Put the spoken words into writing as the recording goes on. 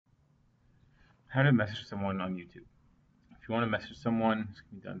How to message someone on YouTube. If you want to message someone, this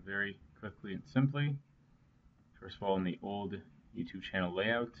can be done very quickly and simply. First of all, in the old YouTube channel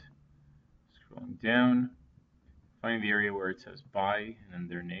layout, scrolling down, finding the area where it says by and then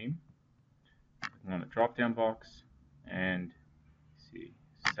their name, clicking on the drop down box, and see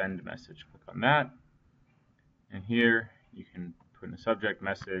send message. Click on that, and here you can put in a subject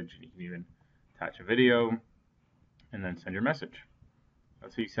message, and you can even attach a video and then send your message.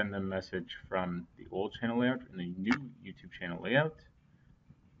 That's how you send them a message from the old channel layout and the new YouTube channel layout.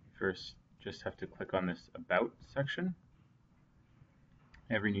 First, just have to click on this About section.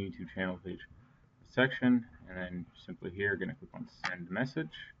 Every new YouTube channel page section, and then simply here, going to click on Send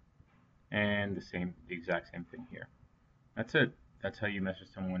Message, and the exact same thing here. That's it. That's how you message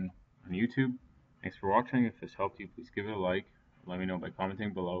someone on YouTube. Thanks for watching. If this helped you, please give it a like. Let me know by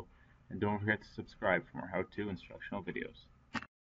commenting below, and don't forget to subscribe for more how-to instructional videos.